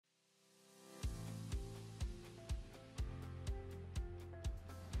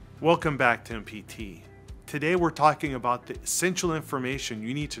Welcome back to MPT. Today we're talking about the essential information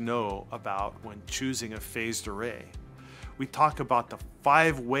you need to know about when choosing a phased array. We talk about the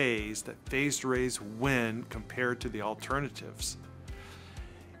 5 ways that phased arrays win compared to the alternatives.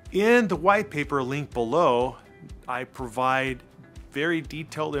 In the white paper linked below, I provide very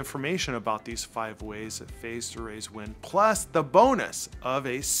detailed information about these 5 ways that phased arrays win, plus the bonus of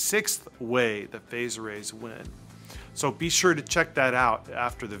a 6th way that phased arrays win. So be sure to check that out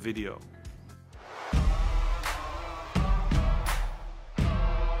after the video.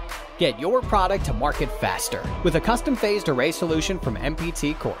 Get your product to market faster with a custom phased array solution from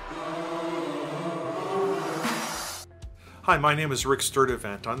MPT Corp. Hi, my name is Rick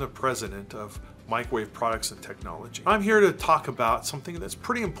Sturdivant. I'm the president of Microwave Products and Technology. I'm here to talk about something that's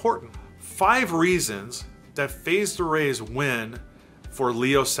pretty important. 5 reasons that phased arrays win for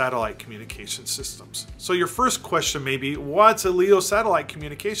LEO satellite communication systems. So your first question may be, what's a LEO satellite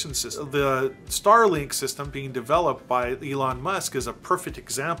communication system? The Starlink system being developed by Elon Musk is a perfect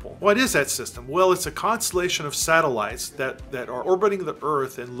example. What is that system? Well, it's a constellation of satellites that are orbiting the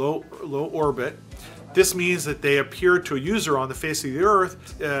Earth in low orbit. This means that they appear to a user on the face of the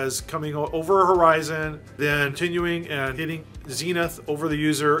Earth as coming over a horizon, then continuing and hitting zenith over the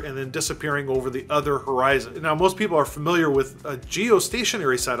user, and then disappearing over the other horizon. Now, most people are familiar with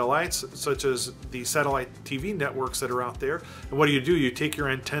geostationary satellites, such as the satellite TV networks that are out there. And what do? You take your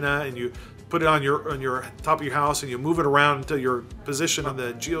antenna and you put it on your top of your house, and you move it around until your position on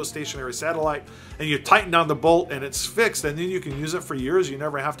the geostationary satellite, and you tighten down the bolt and it's fixed, and then you can use it for years. You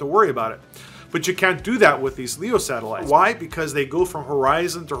never have to worry about it. But you can't do that with these LEO satellites. Why? Because they go from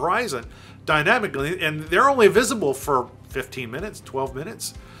horizon to horizon dynamically, and they're only visible for 15 minutes, 12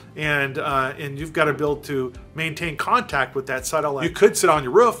 minutes. And you've got to be able to maintain contact with that satellite. You could sit on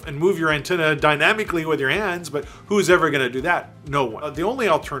your roof and move your antenna dynamically with your hands, but who's ever going to do that? No one. The only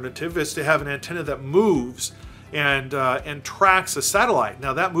alternative is to have an antenna that moves and tracks a satellite.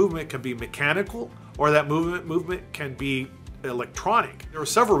 Now, that movement can be mechanical, or that movement can be electronic. There are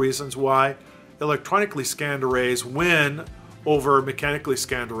several reasons why electronically scanned arrays win over mechanically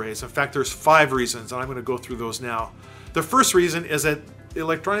scanned arrays. In fact, there's 5 reasons, and I'm going to go through those now. The first reason is that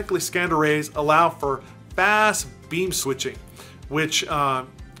electronically scanned arrays allow for fast beam switching, which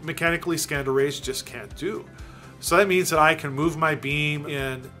mechanically scanned arrays just can't do. So that means that I can move my beam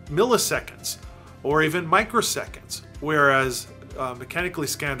in milliseconds or even microseconds, whereas mechanically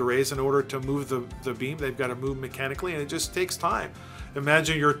scanned arrays, in order to move the beam, they've got to move mechanically, and it just takes time.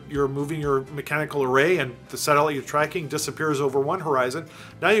 Imagine you're moving your mechanical array, and the satellite you're tracking disappears over one horizon.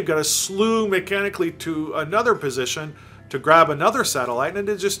 Now you've got to slew mechanically to another position to grab another satellite, and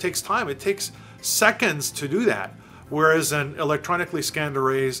it just takes time. It takes seconds to do that. Whereas in electronically scanned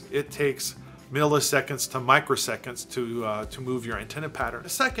arrays, it takes milliseconds to microseconds to move your antenna pattern. The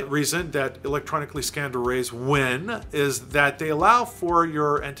second reason that electronically scanned arrays win is that they allow for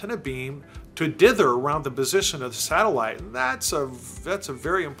your antenna beam to dither around the position of the satellite, and that's a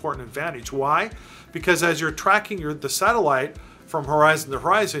very important advantage. Why? Because as you're tracking the satellite from horizon to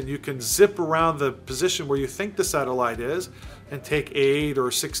horizon, you can zip around the position where you think the satellite is and take 8 or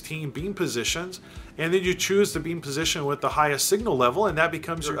 16 beam positions, and then you choose the beam position with the highest signal level, and that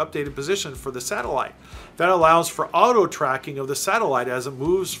becomes your updated position for the satellite. That allows for auto tracking of the satellite as it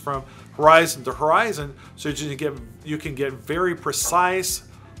moves from horizon to horizon, so you can get very precise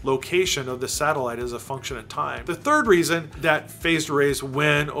location of the satellite as a function of time. The third reason that phased arrays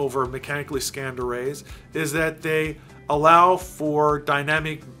win over mechanically scanned arrays is that they allow for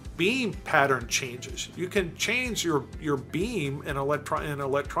dynamic beam pattern changes. You can change your beam in an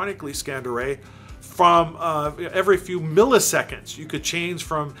electronically scanned array from every few milliseconds. You could change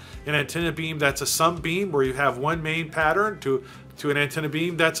from an antenna beam that's a sum beam where you have one main pattern to an antenna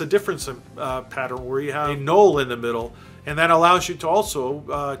beam that's a different pattern where you have a null in the middle. And that allows you to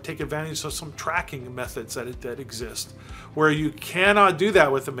also take advantage of some tracking methods that exist. Where you cannot do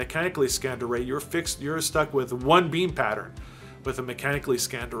that with a mechanically scanned array, you're stuck with one beam pattern with a mechanically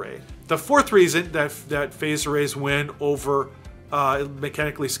scanned array. The fourth reason that phased arrays win over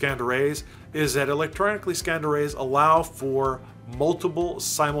mechanically scanned arrays is that electronically scanned arrays allow for multiple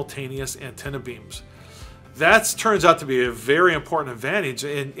simultaneous antenna beams. That turns out to be a very important advantage,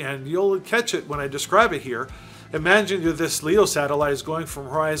 and you'll catch it when I describe it here. Imagine that this LEO satellite is going from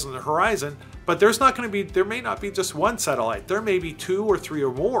horizon to horizon, but there may not be just one satellite. There may be 2 or 3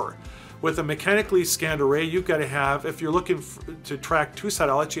 or more. With a mechanically scanned array, you've got to have, if you're looking to track 2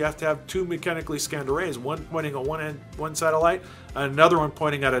 satellites, you have to have 2 mechanically scanned arrays, one pointing at one satellite, another one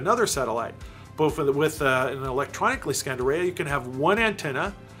pointing at another satellite. But with an electronically scanned array, you can have one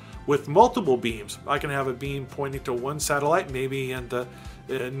antenna with multiple beams. I can have a beam pointing to one satellite, maybe in the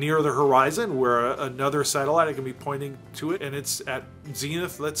near the horizon, where another satellite can be pointing to it and it's at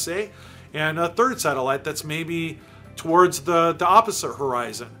zenith, let's say, and a third satellite that's maybe towards the opposite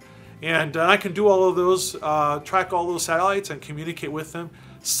horizon. And I can do all of those, track all those satellites and communicate with them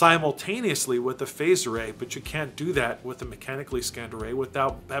simultaneously with the phased array, but you can't do that with a mechanically scanned array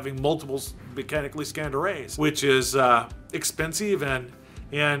without having multiple mechanically scanned arrays, which is expensive and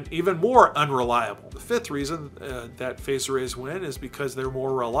even more unreliable. The fifth reason that phased arrays win is because they're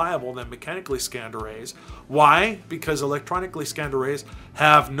more reliable than mechanically scanned arrays. Why? Because electronically scanned arrays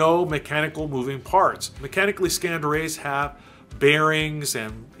have no mechanical moving parts. Mechanically scanned arrays have bearings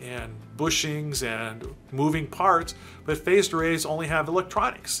and bushings and moving parts, but phased arrays only have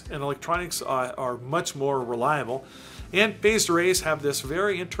electronics, and electronics are much more reliable. And phased arrays have this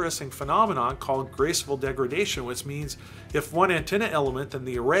very interesting phenomenon called graceful degradation, which means if one antenna element in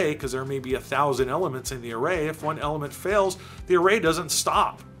the array, because there may be 1,000 elements in the array, if one element fails, the array doesn't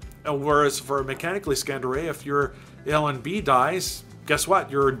stop. Whereas for a mechanically scanned array, if your LNB dies, guess what?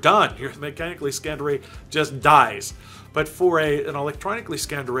 You're done. Your mechanically scanned array just dies. But for an electronically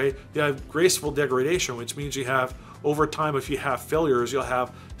scanned array, you have graceful degradation, which means you have, over time, if you have failures, you'll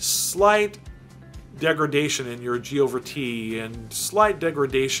have slight degradation in your G over T and slight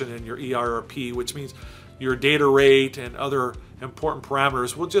degradation in your EIRP, which means your data rate and other important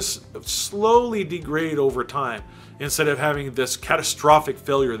parameters will just slowly degrade over time, instead of having this catastrophic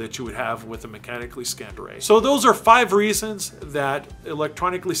failure that you would have with a mechanically scanned array. So those are 5 reasons that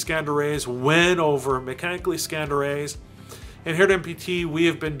electronically scanned arrays win over mechanically scanned arrays. And here at MPT, we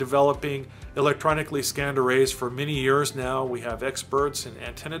have been developing electronically scanned arrays for many years now. We have experts in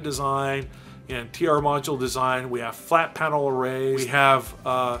antenna design and TR module design. We have flat panel arrays. We have,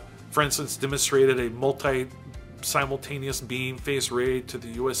 for instance, demonstrated a multi-simultaneous beam phased array to the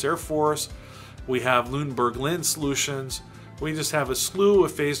US Air Force. We have Lunenburg lens solutions. We just have a slew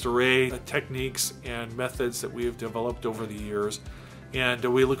of phased array techniques and methods that we have developed over the years. And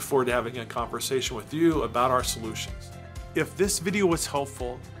we look forward to having a conversation with you about our solutions. If this video was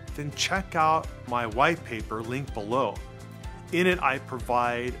helpful, then check out my white paper linked below. In it, I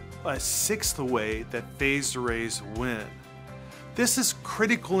provide a 6th way that phased arrays win. This is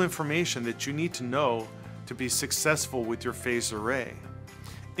critical information that you need to know to be successful with your phased array.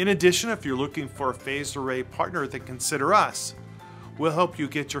 In addition, if you're looking for a phased array partner, then consider us. We'll help you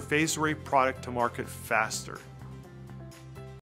get your phased array product to market faster.